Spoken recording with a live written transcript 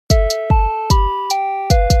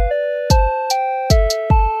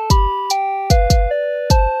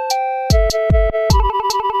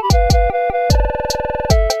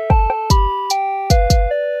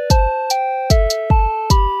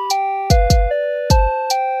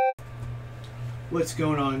What's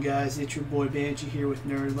going on, guys? It's your boy Banshee here with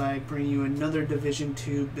NerdLag, bringing you another Division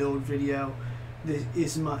 2 build video.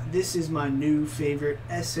 This is my new favorite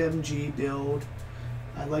SMG build.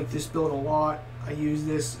 I like this build a lot. I use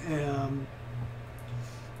this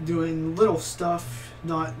doing little stuff,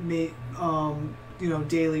 not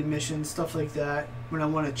daily missions, stuff like that. When I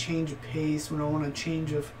want to change of pace, when I want to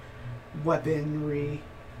change of weaponry.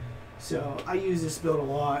 So I use this build a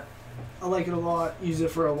lot. I like it a lot, use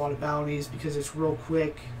it for a lot of bounties because it's real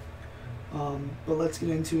quick. But let's get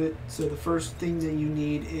into it. So the first thing that you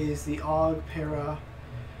need is the AUG Para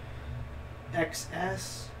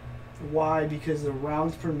XS. Why? Because the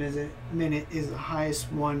rounds per minute is the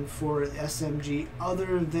highest one for the SMG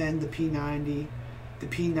other than the P90. The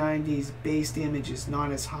P90's base damage is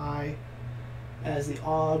not as high as the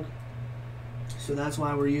AUG. So that's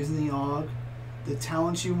why we're using the AUG. The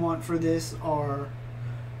talents you want for this are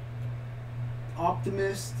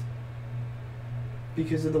Optimist,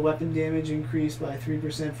 because of the weapon damage increased by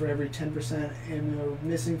 3% for every 10% ammo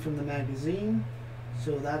missing from the magazine.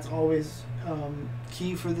 So that's always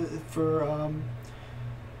key for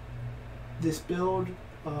this build.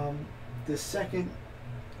 The second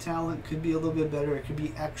talent could be a little bit better. It could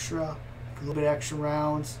be extra, a little bit extra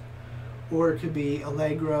rounds, or it could be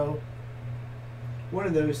Allegro. One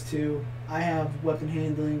of those two. I have weapon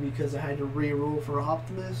handling because I had to reroll for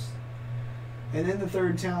Optimist. And then the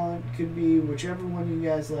third talent could be whichever one you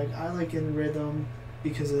guys like. I like in rhythm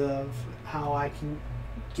because of how I can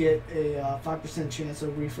get a 5% chance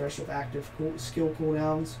of refresh of active skill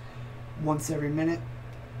cooldowns once every minute.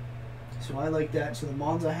 So I like that. So the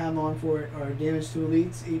mods I have on for it are damage to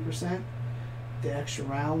elites 8%, the extra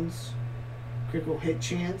rounds, critical hit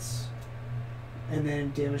chance, and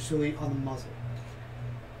then damage to elite on the muzzle.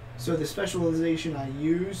 So the specialization I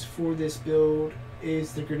use for this build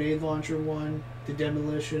is the grenade launcher one, the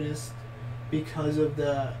demolitionist, because of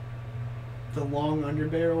the long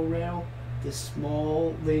underbarrel rail, the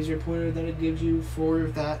small laser pointer that it gives you for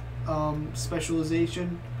that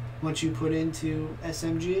specialization. Once you put into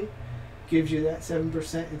SMG, gives you that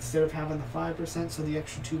 7% instead of having the 5%, so the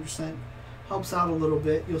extra 2% helps out a little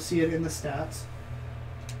bit. You'll see it in the stats.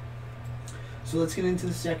 So let's get into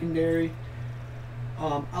the secondary.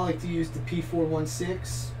 I like to use the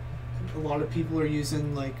P416. A lot of people are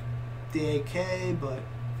using like the AK, but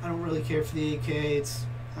I don't really care for the AK. It's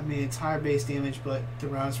higher base damage, but the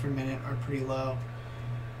rounds per minute are pretty low.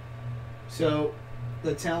 So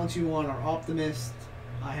the talents you want are Optimist.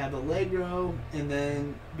 I have Allegro, and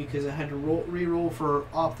then because I had to re-roll for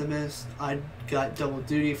Optimist, I got double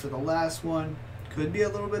duty for the last one. Could be a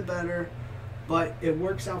little bit better, but it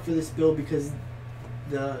works out for this build because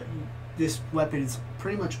this weapon is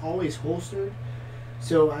pretty much always holstered.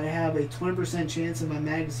 So I have a 20% chance of my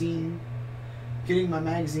magazine, getting my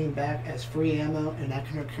magazine back as free ammo, and that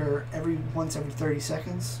can occur once every 30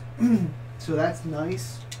 seconds. So that's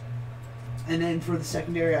nice. And then for the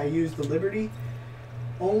secondary, I use the Liberty.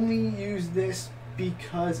 Only use this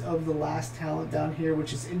because of the last talent down here,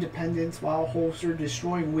 which is Independence. While holstered,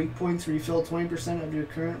 destroying weak points, refill 20% of your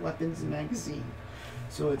current weapons and magazine.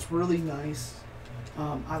 So it's really nice.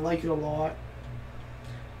 I like it a lot.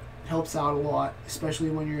 Helps out a lot, especially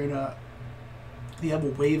when you're you have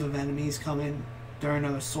a wave of enemies coming during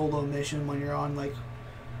a solo mission, when you're on like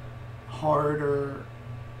hard or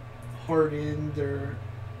hardened, or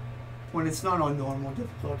when it's not on normal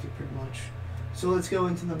difficulty pretty much. So let's go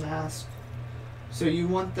into the mask. So you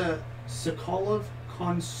want the Sokolov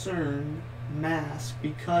Concern mask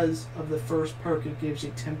because of the first perk. It gives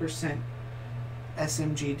you 10%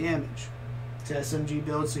 SMG damage. It's an SMG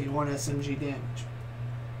build, so you want SMG damage.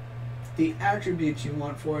 The attributes you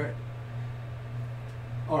want for it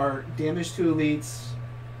are damage to elites,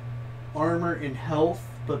 armor, and health,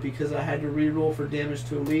 but because I had to reroll for damage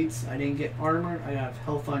to elites, I didn't get armor. I have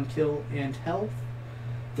health on kill and health.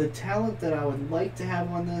 The talent that I would like to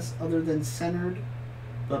have on this, other than centered,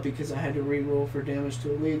 but because I had to reroll for damage to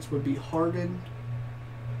elites, would be hardened,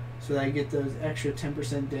 so that I get those extra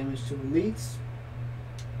 10% damage to elites.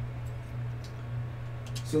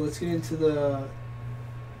 So let's get into the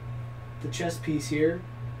chest piece here.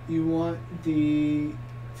 You want the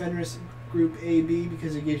Fenris Group AB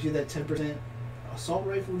because it gives you that 10% assault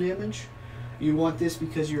rifle damage. You want this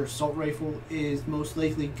because your assault rifle is most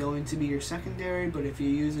likely going to be your secondary, but if you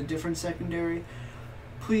use a different secondary,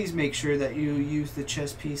 please make sure that you use the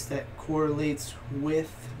chest piece that correlates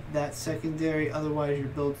with that secondary, otherwise your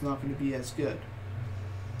build's not going to be as good.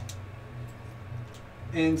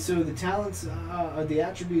 And so the talents, the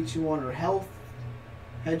attributes you want are health,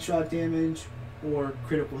 headshot damage, or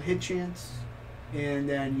critical hit chance, and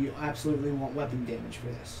then you absolutely want weapon damage for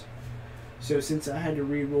this. So since I had to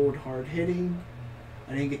re-roll hard hitting,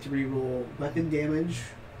 I didn't get to re-roll weapon damage,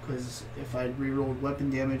 because if I re-rolled weapon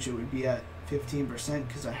damage it would be at 15%,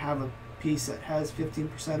 because I have a piece that has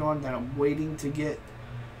 15% on that I'm waiting to get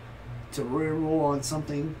to re-roll on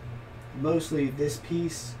something. Mostly this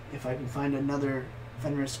piece. If I can find another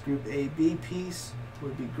Fenris Group AB piece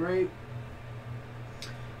would be great.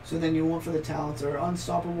 So then you want for the talents are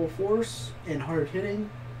Unstoppable Force and Hard Hitting.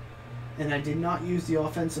 And I did not use the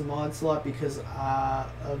offensive mod slot because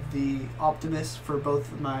of the Optimus. For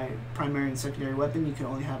both of my primary and secondary weapon you can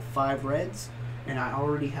only have 5 reds, and I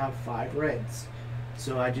already have 5 reds,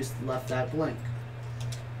 so I just left that blank.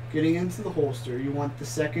 Getting into the holster, you want the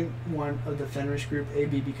second one of the Fenris Group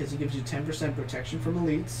AB because it gives you 10% protection from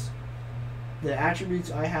elites. The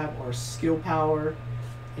attributes I have are skill power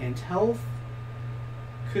and health.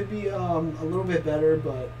 Could be a little bit better,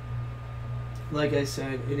 but like I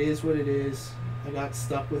said, it is what it is. I got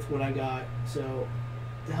stuck with what I got. So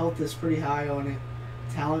the health is pretty high on it.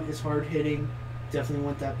 Talent is hard hitting. Definitely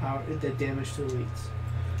want that power, that damage to elites.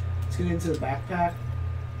 Let's get into the backpack.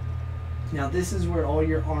 Now this is where all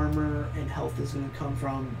your armor and health is going to come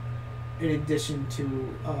from, in addition to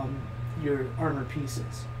your armor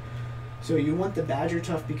pieces. So you want the Badger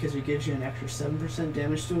Tough because it gives you an extra 7%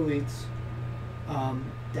 damage to elites.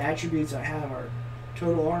 The attributes I have are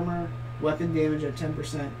total armor, weapon damage at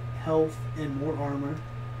 10%, health, and more armor.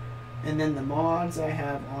 And then the mods I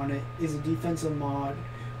have on it is a defensive mod,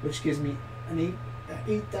 which gives me an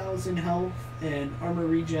 8,000 health and armor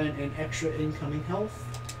regen and extra incoming health.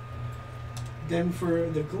 Then for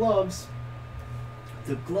the glove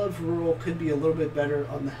roll could be a little bit better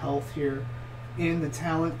on the health here and the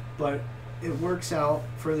talent, but it works out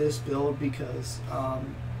for this build because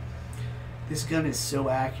this gun is so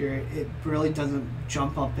accurate. It really doesn't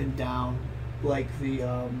jump up and down like the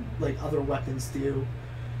like other weapons do.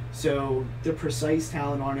 So the precise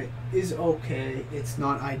talent on it is okay. It's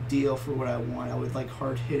not ideal for what I want. I would like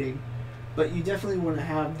hard hitting, but you definitely want to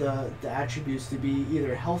have the attributes to be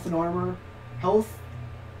either health and armor, health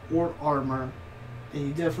or armor, and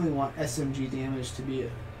you definitely want SMG damage to be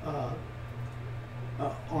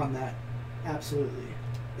on that. Absolutely.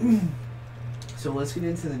 So let's get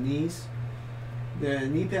into the knees. The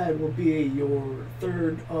knee pad will be your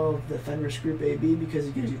third of the Fenris Group AB because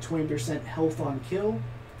it gives you 20% health on kill.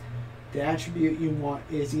 The attribute you want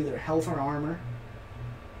is either health or armor.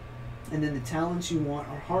 And then the talents you want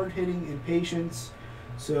are hard hitting and patience.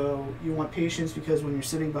 So you want patience because when you're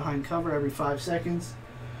sitting behind cover every 5 seconds,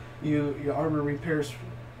 your armor repairs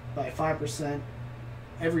by 5%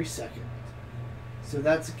 every second. So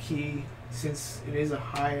that's a key. Since it is a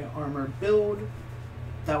high armor build,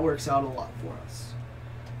 that works out a lot for us.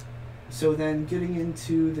 So then getting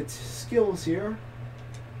into the skills here,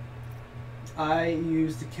 I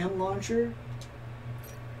use the chem launcher,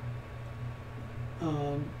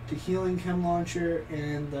 the healing chem launcher,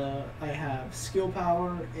 and I have skill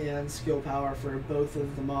power and skill power for both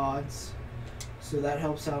of the mods, so that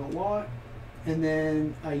helps out a lot. And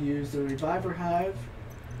then I use the reviver hive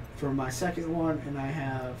for my second one, and I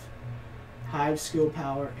have hive skill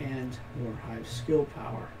power and more hive skill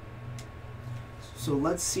power. So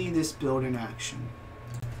let's see this build in action.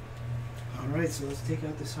 Alright, so let's take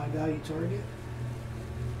out this high value target.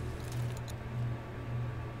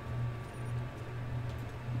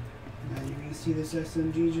 Now you're going to see this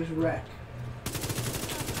SMG just wreck.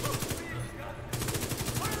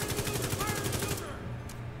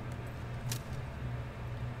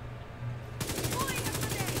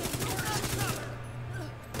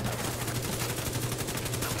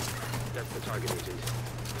 That's the target agent.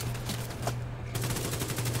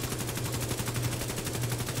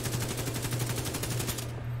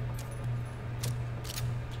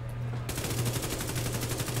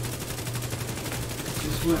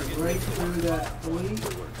 Just went right through that elite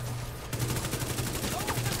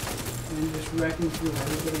and just wrecking through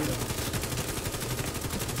everybody else.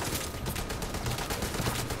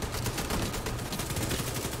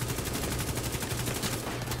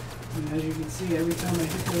 And as you can see, every time I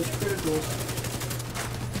hit those criticals,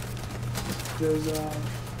 those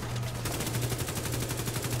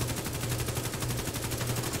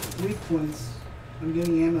weak points, I'm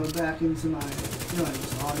getting ammo back into my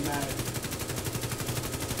guns automatic.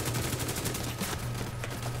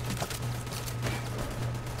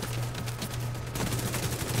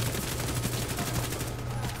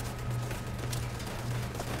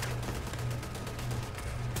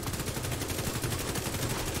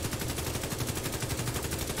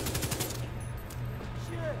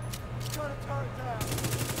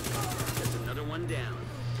 That's another one down.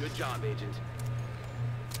 Good job, Agent.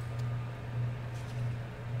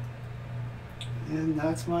 And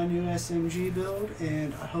that's my new SMG build,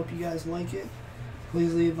 and I hope you guys like it.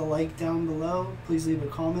 Please leave a like down below. Please leave a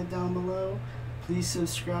comment down below. Please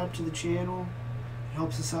subscribe to the channel. It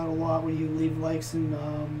helps us out a lot when you leave likes and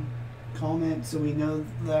comments, so we know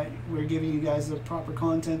that we're giving you guys the proper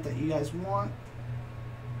content that you guys want.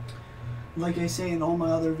 Like I say in all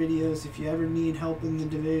my other videos, if you ever need help in the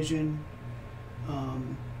division,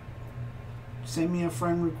 send me a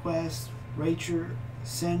friend request,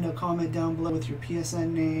 send a comment down below with your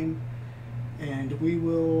PSN name, and we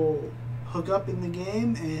will hook up in the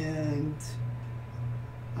game. And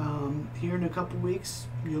here in a couple weeks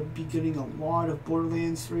you'll be getting a lot of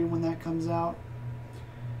Borderlands 3 when that comes out.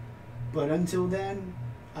 But until then,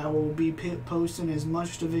 I will be posting as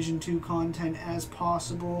much Division 2 content as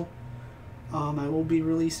possible. I will be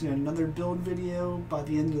releasing another build video by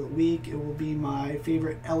the end of the week. It will be my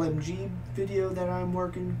favorite LMG video that I'm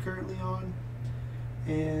working currently on.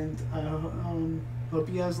 And I hope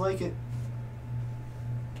you guys like it.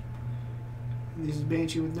 This is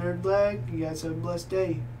Banshee with Nerd Black. You guys have a blessed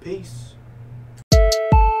day. Peace.